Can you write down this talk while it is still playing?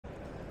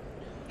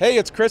Hey,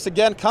 it's Chris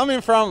again,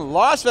 coming from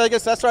Las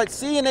Vegas. That's right,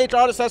 C&H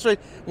Auto Accessories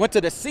went to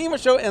the SEMA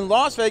show in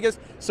Las Vegas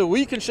so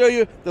we can show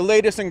you the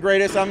latest and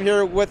greatest. I'm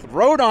here with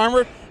Road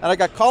Armor, and I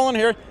got Colin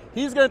here.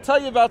 He's going to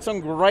tell you about some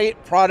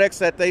great products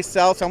that they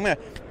sell, so I'm going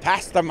to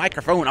pass the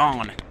microphone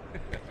on.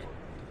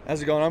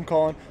 How's it going? I'm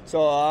Colin.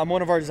 So I'm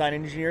one of our design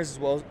engineers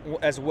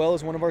as well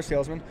as one of our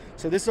salesmen.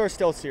 So this is our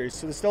Stealth Series.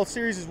 So the Stealth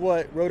Series is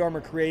what Road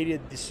Armor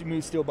created the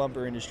smooth steel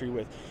bumper industry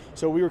with.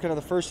 So we were kind of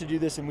the first to do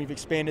this, and we've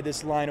expanded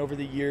this line over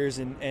the years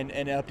and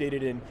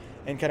updated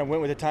and kind of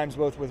went with the times,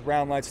 both with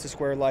round lights to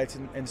square lights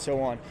and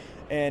so on.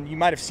 And you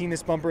might have seen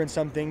this bumper in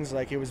some things,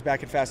 like it was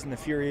back in Fast and the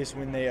Furious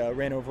when they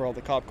ran over all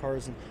the cop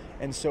cars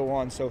and so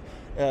on. So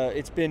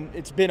it's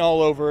been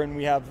all over, and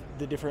we have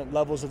the different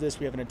levels of this.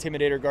 We have an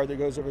Intimidator guard that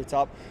goes over the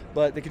top.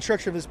 But the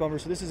construction of this bumper,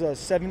 so this is a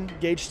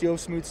 7-gauge steel,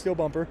 smooth steel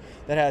bumper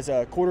that has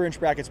 1/4 inch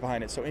brackets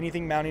behind it. So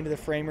anything mounting to the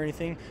frame or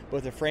anything,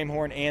 both the frame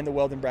horn and the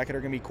welding bracket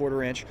are going to be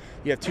 1/4 inch.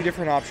 You have two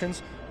different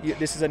options.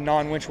 This is a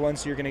non-winch one,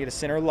 so you're going to get a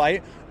center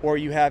light, or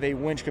you have a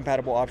winch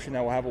compatible option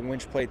that will have a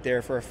winch plate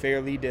there for a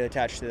fair lead to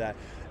attach to that.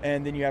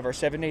 And then you have our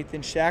 7/8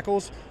 inch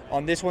shackles.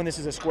 On this one, this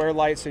is a square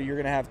light, so you're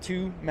going to have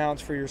two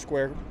mounts for your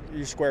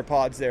square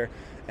pods there.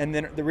 And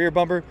then the rear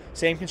bumper,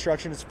 same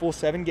construction. It's full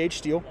 7-gauge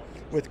steel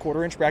with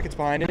 1/4 inch brackets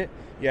behind it.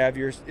 You have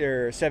your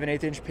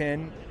 7/8 inch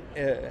pin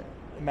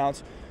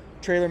mounts,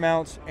 trailer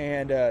mounts,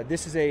 and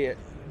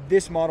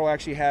this model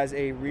actually has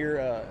a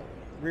rear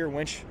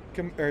winch.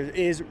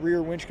 Is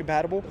rear winch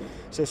compatible,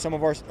 so some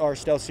of our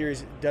Stealth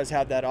Series does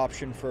have that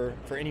option for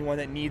anyone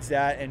that needs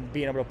that and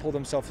being able to pull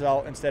themselves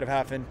out instead of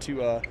having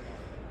to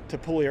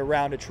pulley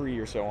around a tree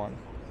or so on.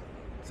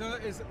 So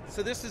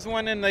this is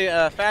one in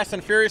the Fast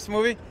and Furious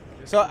movie.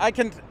 So I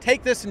can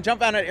take this and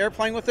jump on an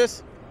airplane with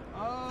this?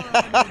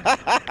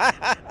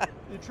 The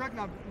truck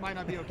might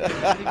not be okay.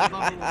 I think the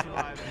bumper will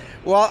survive.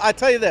 Well, I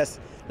tell you this,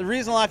 the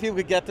reason a lot of people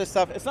could get this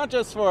stuff, it's not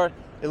just for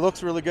it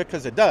looks really good,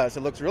 because it does,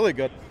 it looks really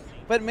good.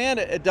 But man,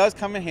 it does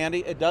come in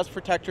handy. It does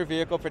protect your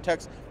vehicle,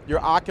 protects your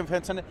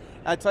occupants in it.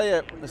 I tell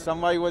you, if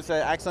somebody was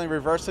accidentally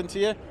reverse into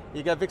you,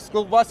 you got a big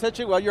school bus hit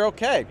you, well, you're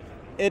okay.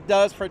 It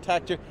does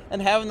protect you.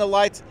 And having the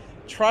lights,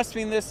 trust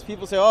me in this,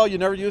 people say, oh, you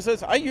never use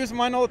this? I use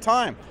mine all the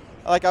time.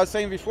 Like I was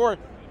saying before,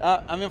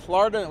 I'm in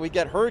Florida, and we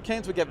get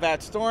hurricanes, we get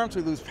bad storms,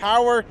 we lose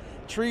power,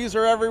 trees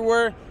are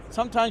everywhere.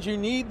 Sometimes you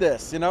need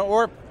this, you know.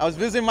 Or I was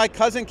visiting my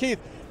cousin Keith,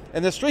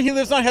 and the street he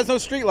lives on has no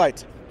street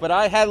lights, but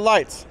I had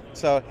lights.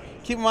 So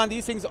keep in mind,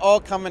 these things all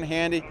come in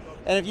handy.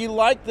 And if you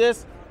like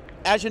this,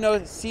 as you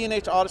know,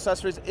 C&H Auto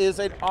Accessories is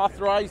an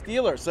authorized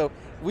dealer. So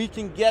we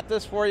can get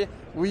this for you.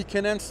 We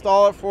can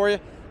install it for you.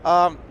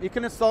 You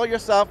can install it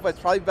yourself, but it's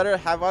probably better to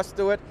have us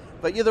do it.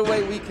 But either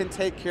way, we can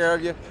take care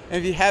of you. And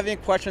if you have any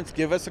questions,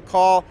 give us a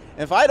call.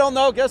 And if I don't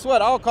know, guess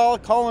what? I'll call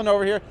Colin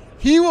over here.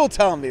 He will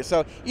tell me.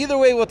 So either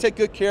way, we'll take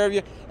good care of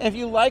you. And if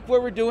you like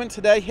what we're doing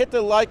today, hit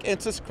the like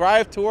and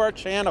subscribe to our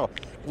channel.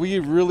 We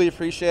really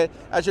appreciate it.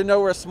 As you know,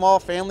 we're a small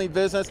family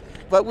business,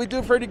 but we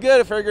do pretty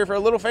good. I figure for a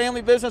little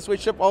family business, we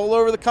ship all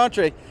over the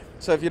country.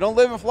 So if you don't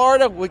live in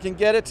Florida, we can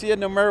get it to you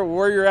no matter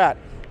where you're at.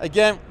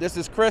 Again, this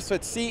is Chris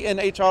with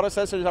C&H Auto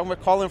Accessories. I'm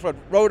calling for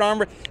Road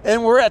Armor,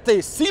 and we're at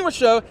the SEMA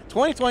Show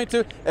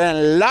 2022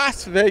 in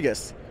Las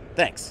Vegas.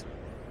 Thanks.